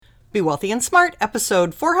Be Wealthy and Smart,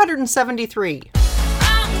 episode 473.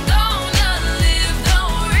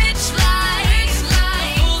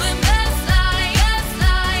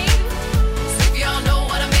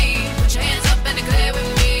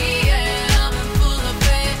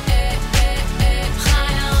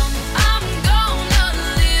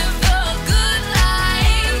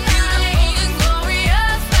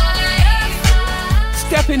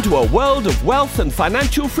 Step into a world of wealth and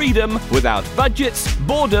financial freedom without budgets,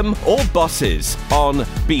 boredom, or bosses on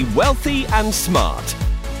Be Wealthy and Smart.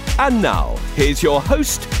 And now, here's your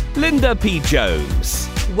host, Linda P. Jones.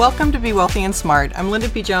 Welcome to Be Wealthy and Smart. I'm Linda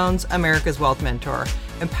P. Jones, America's Wealth Mentor,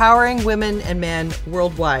 empowering women and men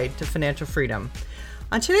worldwide to financial freedom.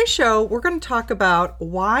 On today's show, we're going to talk about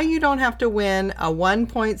why you don't have to win a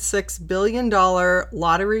 $1.6 billion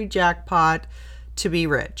lottery jackpot to be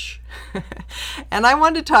rich. And I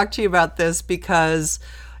wanted to talk to you about this because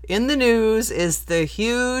in the news is the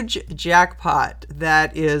huge jackpot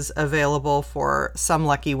that is available for some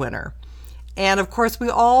lucky winner. And of course, we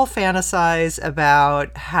all fantasize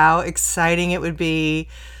about how exciting it would be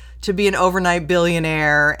to be an overnight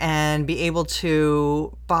billionaire and be able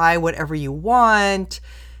to buy whatever you want,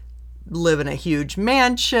 live in a huge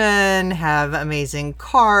mansion, have amazing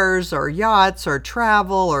cars or yachts or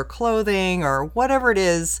travel or clothing or whatever it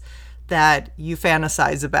is that you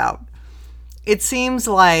fantasize about. It seems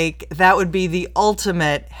like that would be the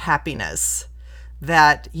ultimate happiness,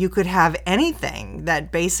 that you could have anything,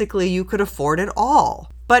 that basically you could afford it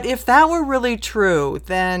all. But if that were really true,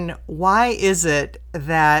 then why is it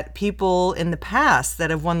that people in the past that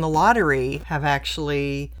have won the lottery have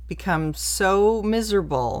actually become so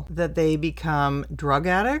miserable that they become drug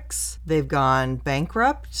addicts, they've gone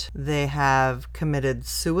bankrupt, they have committed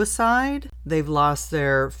suicide, they've lost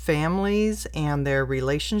their families and their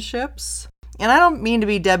relationships? And I don't mean to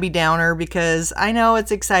be Debbie Downer because I know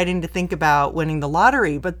it's exciting to think about winning the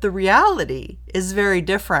lottery, but the reality is very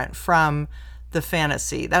different from the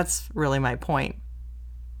fantasy. That's really my point.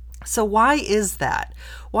 So why is that?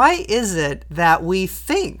 Why is it that we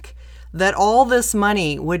think that all this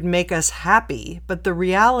money would make us happy, but the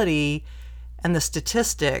reality and the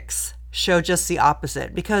statistics show just the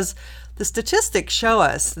opposite? Because the statistics show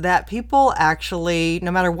us that people actually,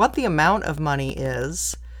 no matter what the amount of money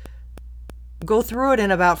is, go through it in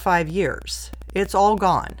about 5 years. It's all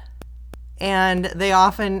gone. And they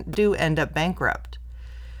often do end up bankrupt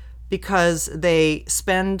because they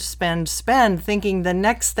spend, thinking the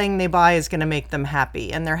next thing they buy is going to make them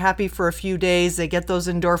happy. And they're happy for a few days, they get those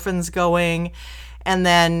endorphins going, and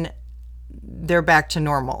then they're back to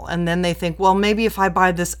normal. And then they think, well, maybe if I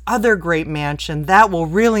buy this other great mansion, that will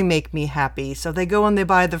really make me happy. So they go and they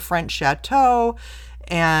buy the French chateau,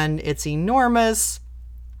 and it's enormous,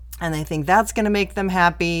 and they think that's going to make them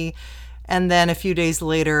happy. And then a few days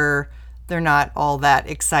later, they're not all that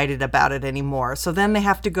excited about it anymore. So then they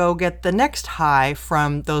have to go get the next high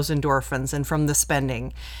from those endorphins and from the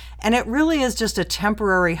spending. And it really is just a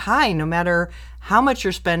temporary high, no matter how much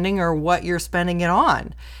you're spending or what you're spending it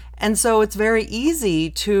on. And so it's very easy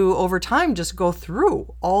to, over time, just go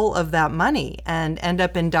through all of that money and end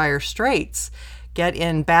up in dire straits, get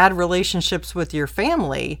in bad relationships with your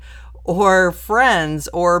family or friends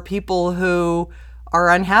or people who are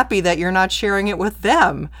unhappy that you're not sharing it with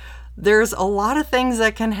them. There's a lot of things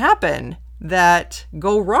that can happen that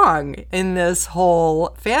go wrong in this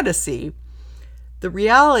whole fantasy. The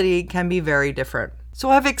reality can be very different. So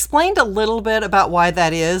I've explained a little bit about why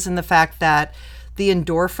that is, and the fact that the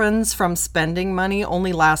endorphins from spending money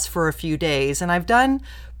only last for a few days. And I've done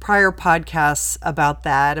prior podcasts about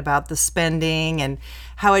that, about the spending and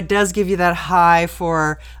how it does give you that high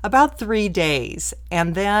for about 3 days.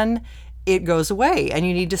 And then it goes away and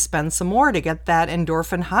you need to spend some more to get that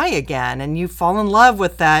endorphin high again. And you fall in love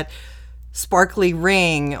with that sparkly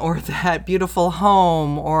ring or that beautiful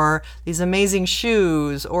home or these amazing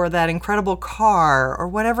shoes or that incredible car or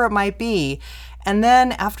whatever it might be. And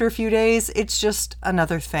then after a few days, it's just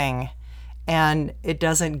another thing. And it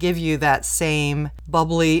doesn't give you that same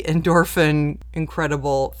bubbly endorphin,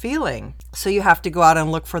 incredible feeling. So you have to go out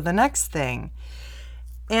and look for the next thing.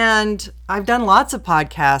 And I've done lots of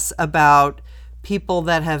podcasts about people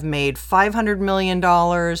that have made $500 million,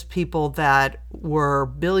 people that were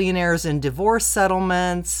billionaires in divorce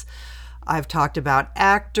settlements. I've talked about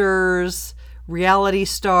actors, reality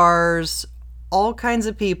stars, all kinds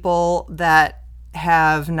of people that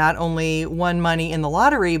have not only won money in the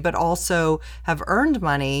lottery, but also have earned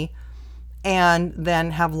money and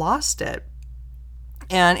then have lost it.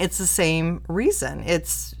 And it's the same reason.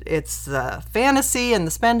 It's the fantasy and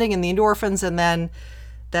the spending and the endorphins, and then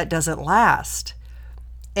that doesn't last.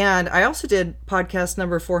 And I also did podcast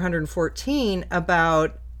number 414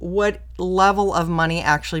 about what level of money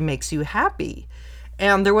actually makes you happy.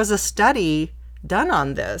 And there was a study done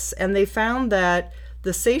on this, and they found that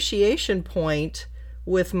the satiation point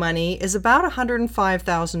with money is about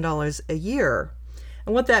 $105,000 a year.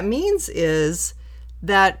 And what that means is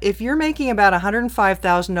that if you're making about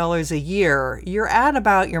 $105,000 a year, you're at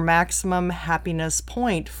about your maximum happiness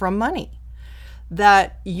point from money.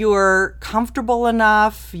 That you're comfortable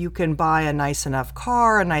enough, you can buy a nice enough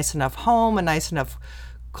car, a nice enough home, a nice enough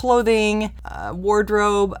clothing,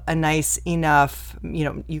 wardrobe, a nice enough,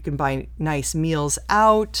 you can buy nice meals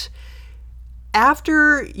out.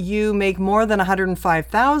 After you make more than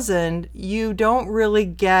 $105,000, you don't really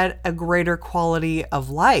get a greater quality of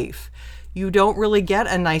life. You don't really get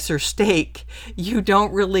a nicer steak. You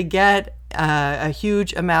don't really get a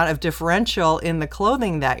huge amount of differential in the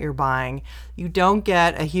clothing that you're buying. You don't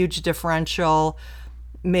get a huge differential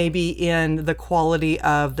maybe in the quality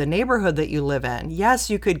of the neighborhood that you live in. Yes,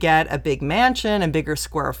 you could get a big mansion and bigger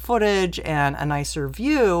square footage and a nicer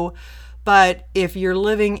view, but if you're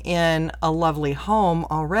living in a lovely home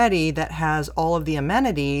already that has all of the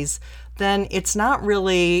amenities, then it's not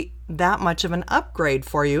really that much of an upgrade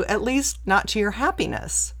for you, at least not to your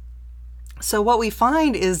happiness. So what we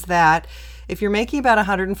find is that if you're making about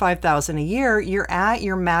 $105,000 a year, you're at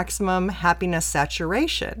your maximum happiness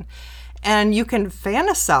saturation. And you can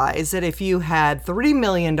fantasize that if you had $3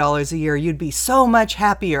 million a year, you'd be so much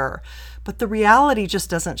happier. But the reality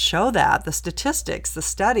just doesn't show that. The statistics, the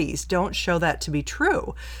studies don't show that to be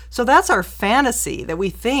true. So that's our fantasy, that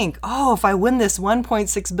we think, oh, if I win this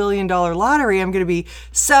 $1.6 billion lottery, I'm going to be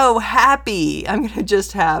so happy. I'm going to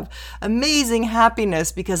just have amazing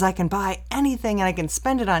happiness because I can buy anything and I can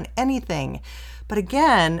spend it on anything. But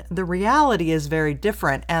again, the reality is very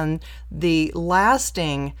different, and the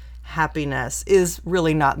lasting happiness is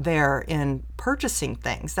really not there in purchasing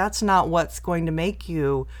things. That's not what's going to make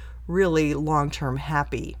you really long-term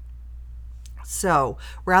happy. So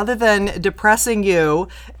rather than depressing you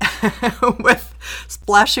with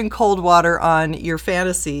splashing cold water on your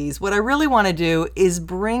fantasies, what I really want to do is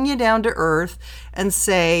bring you down to earth and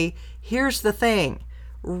say, here's the thing.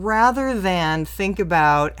 Rather than think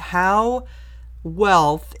about how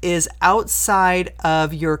wealth is outside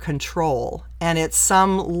of your control and it's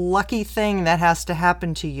some lucky thing that has to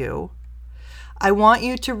happen to you, I want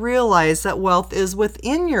you to realize that wealth is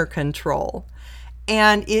within your control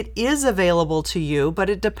and it is available to you, but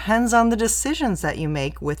it depends on the decisions that you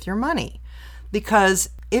make with your money. Because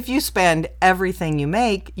if you spend everything you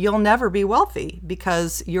make, you'll never be wealthy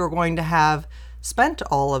because you're going to have spent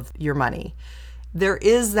all of your money. There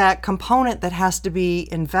is that component that has to be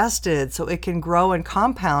invested so it can grow and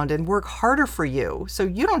compound and work harder for you so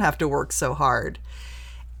you don't have to work so hard,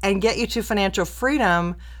 and get you to financial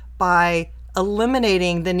freedom by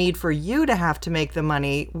eliminating the need for you to have to make the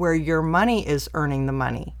money where your money is earning the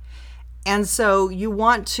money. And so you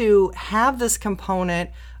want to have this component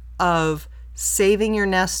of saving your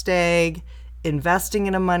nest egg, investing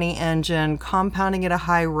in a money engine, compounding at a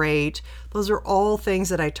high rate. Those are all things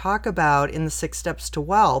that I talk about in the 6 Steps to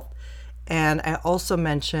Wealth. And I also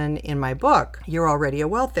mention in my book, You're Already a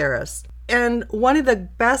Wealth Heiress. And one of the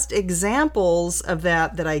best examples of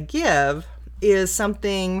that I give is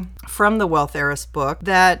something from the Wealth Heiress book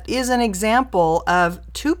that is an example of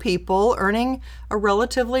two people earning a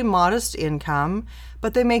relatively modest income,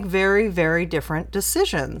 but they make very, very different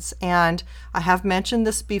decisions. And I have mentioned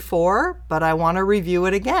this before, but I want to review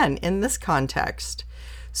it again in this context.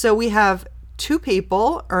 So we have two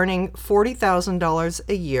people earning $40,000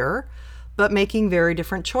 a year, but making very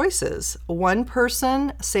different choices. One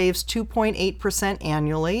person saves 2.8%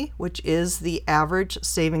 annually, which is the average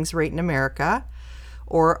savings rate in America,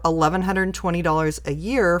 or $1,120 a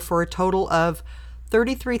year, for a total of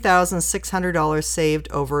 $33,600 saved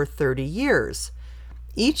over 30 years.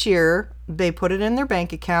 Each year, they put it in their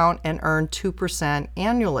bank account and earn 2%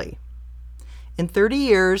 annually. In 30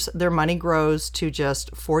 years, their money grows to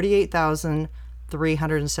just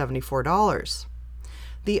 $48,374.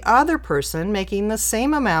 The other person making the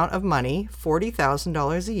same amount of money,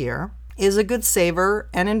 $40,000 a year, is a good saver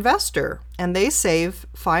and investor, and they save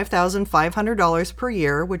 $5,500 per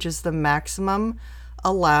year, which is the maximum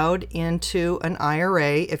allowed into an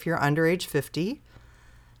IRA if you're under age 50,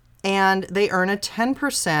 and they earn a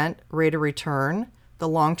 10% rate of return, the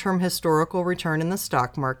long-term historical return in the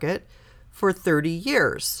stock market, for 30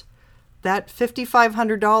 years. That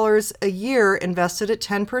 $5,500 a year invested at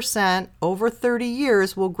 10% over 30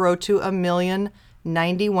 years will grow to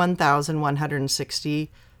 $1,091,160.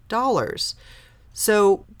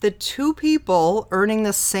 So the two people earning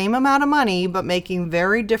the same amount of money but making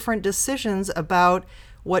very different decisions about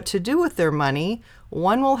what to do with their money,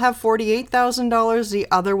 one will have $48,000, the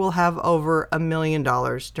other will have over $1 million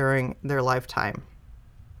during their lifetime.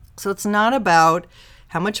 So it's not about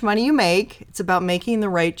how much money you make, it's about making the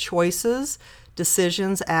right choices,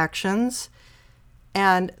 decisions, actions,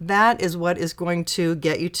 and that is what is going to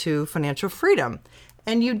get you to financial freedom.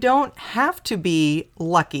 And you don't have to be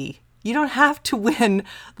lucky. You don't have to win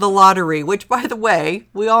the lottery, which, by the way,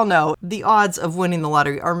 we all know the odds of winning the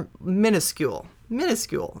lottery are minuscule.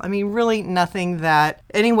 I mean, really nothing that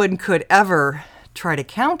anyone could ever try to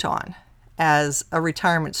count on as a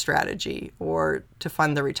retirement strategy or to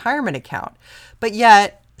fund the retirement account. But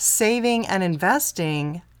yet, saving and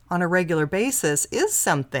investing on a regular basis is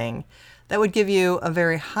something that would give you a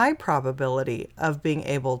very high probability of being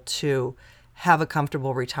able to have a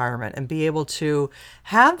comfortable retirement and be able to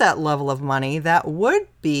have that level of money that would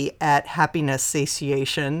be at happiness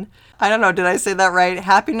satiation. I don't know, did I say that right?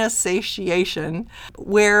 Happiness satiation,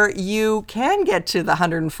 where you can get to the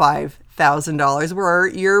 $105,000, where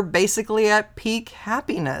you're basically at peak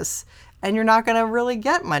happiness and you're not going to really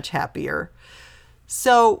get much happier.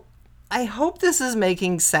 So I hope this is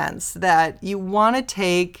making sense, that you want to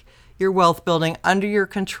take your wealth building under your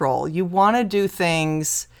control. You want to do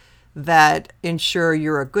things that ensure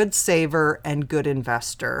you're a good saver and good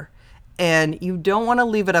investor. And you don't want to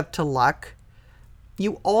leave it up to luck.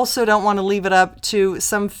 You also don't want to leave it up to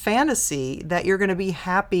some fantasy that you're going to be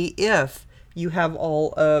happy if you have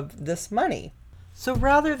all of this money. So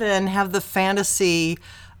rather than have the fantasy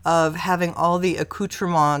of having all the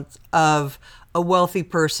accoutrements of a wealthy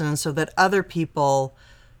person so that other people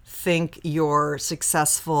think you're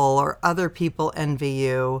successful or other people envy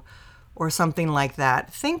you, or something like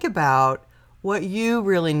that, think about what you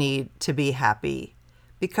really need to be happy.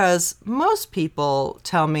 Because most people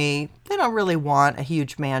tell me they don't really want a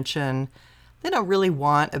huge mansion. They don't really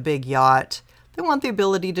want a big yacht. They want the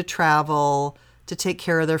ability to travel, to take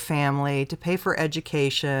care of their family, to pay for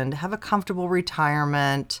education, to have a comfortable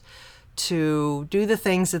retirement, to do the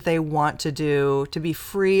things that they want to do, to be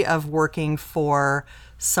free of working for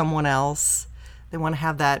someone else. They want to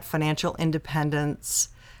have that financial independence.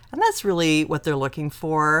 And that's really what they're looking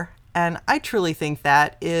for. And I truly think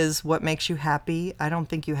that is what makes you happy. I don't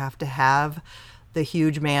think you have to have the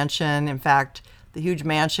huge mansion. In fact, the huge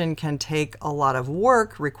mansion can take a lot of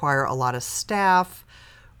work, require a lot of staff,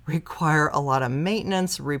 require a lot of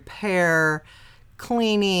maintenance, repair,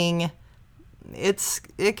 cleaning. It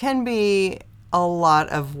can be a lot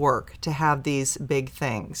of work to have these big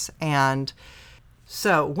things. And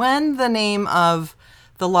so when the name of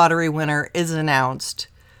the lottery winner is announced,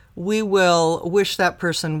 we will wish that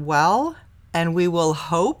person well, and we will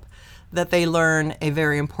hope that they learn a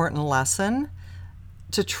very important lesson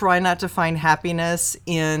to try not to find happiness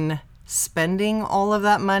in spending all of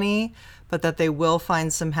that money, but that they will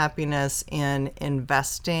find some happiness in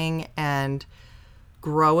investing and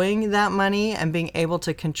growing that money and being able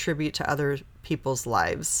to contribute to other people's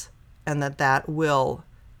lives, and that will,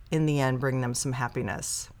 in the end, bring them some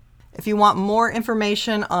happiness. If you want more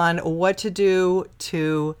information on what to do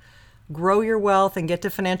to grow your wealth and get to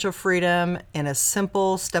financial freedom in a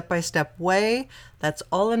simple step-by-step way, that's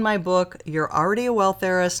all in my book, You're Already a Wealth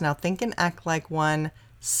Heiress, Now Think and Act Like One,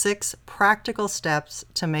 6 Practical Steps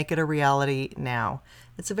to Make It a Reality Now.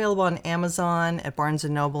 It's available on Amazon, at Barnes &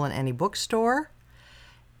 Noble, and any bookstore.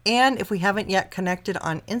 And if we haven't yet connected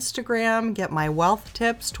on Instagram, get my wealth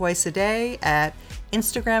tips twice a day at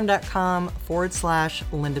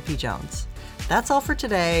instagram.com/Linda P. Jones. That's all for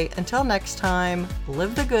today. Until next time,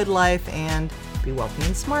 live the good life and be wealthy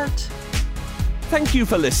and smart. Thank you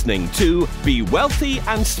for listening to Be Wealthy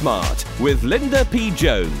and Smart with Linda P.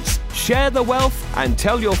 Jones. Share the wealth and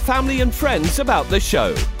tell your family and friends about the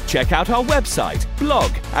show. Check out our website,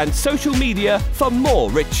 blog, and social media for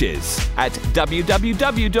more riches at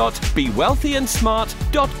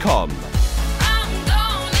www.bewealthyandsmart.com.